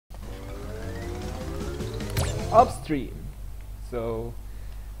upstream. So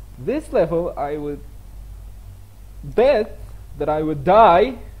this level I would bet that I would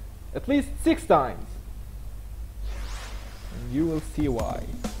die at least 6 times. And you will see why.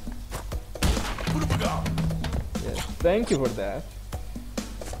 Yes, thank you for that.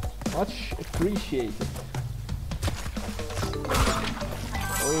 Much appreciated.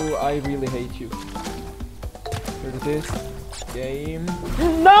 Oh, I really hate you. Heard this game.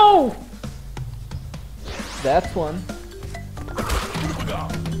 No! That's one.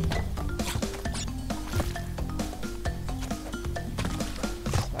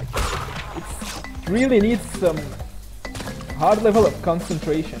 It really needs some hard level of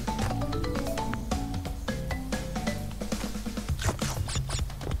concentration.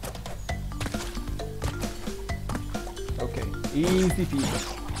 Okay, easy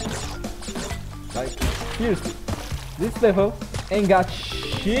peasy. Like, seriously, this level ain't got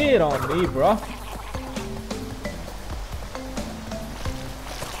shit on me, bro.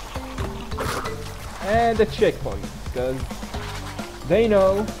 And a checkpoint, because they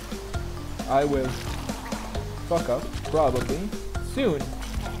know I will fuck up, probably, soon.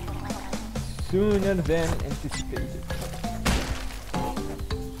 Sooner than anticipated.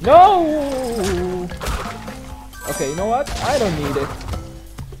 No! Okay, you know what? I don't need it.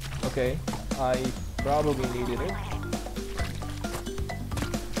 Okay, I probably needed it.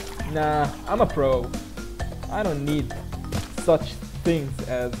 Nah, I'm a pro. I don't need such things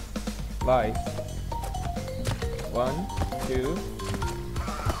as life. 1, 2.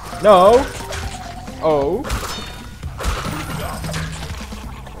 No! Oh!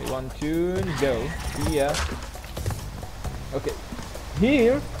 Okay, 1, 2, go. Yeah. Okay.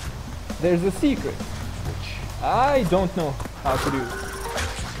 Here, there's a secret, which I don't know how to do.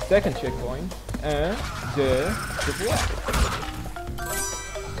 Second checkpoint. And the block.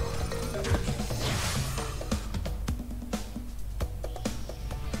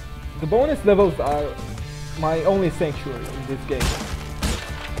 The bonus levels are my only sanctuary in this game.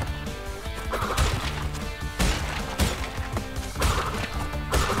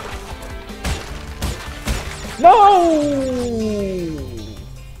 No!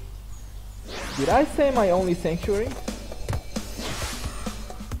 Did I say my only sanctuary?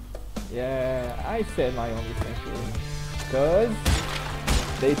 Yeah, I said my only sanctuary. Because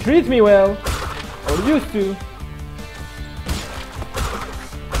they treat me well, or used to.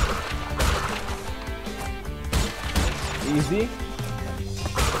 Easy.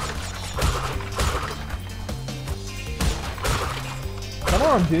 Come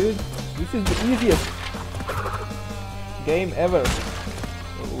on, dude. This is the easiest game ever.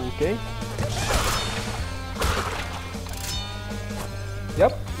 Okay.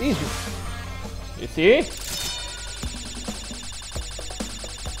 Yep, easy. You see?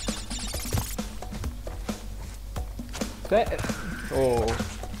 Oh,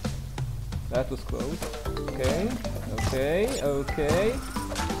 that was close. Okay, okay, okay.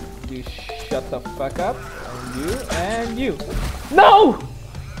 You shut the fuck up. And you. No!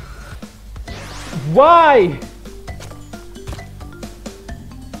 Why?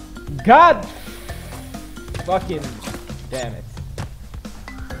 God fucking damn it.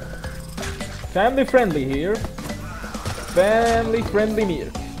 Family friendly here. Family friendly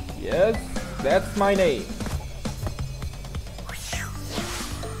Mirk. Yes, that's my name.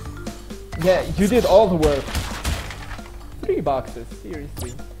 Yeah, you did all the work. 3 boxes,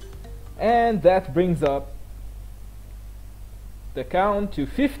 seriously. And that brings up the count to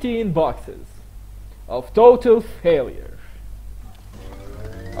 15 boxes of total failure.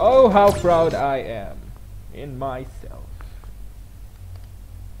 Oh, how proud I am in myself.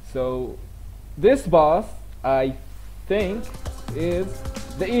 So, this boss, I think, is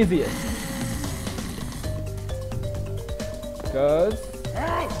the easiest. Because...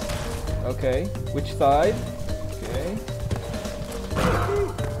 okay, which side? Okay.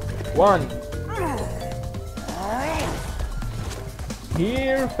 1.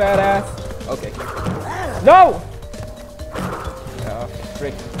 Here, fat ass. Okay. No! Oh,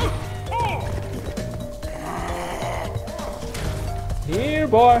 frick. Here,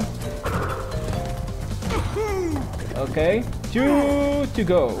 boy. Okay, 2 to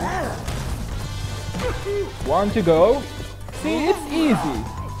go. 1 to go. See, it's easy.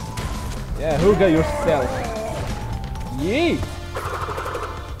 Yeah, hooga yourself. Yeet.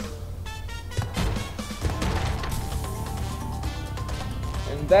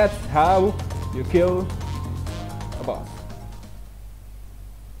 And that's how you kill a boss.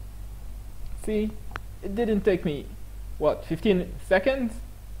 See, it didn't take me, what, 15 seconds?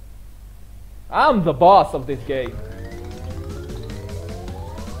 I'm the boss of this game.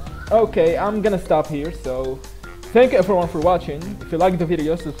 Okay, I'm gonna stop here, so Thank you everyone for watching. If you liked the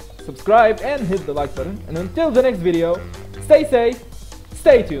video, subscribe and hit the like button. And until the next video, stay safe,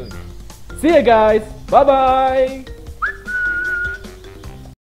 stay tuned. See you guys. Bye bye.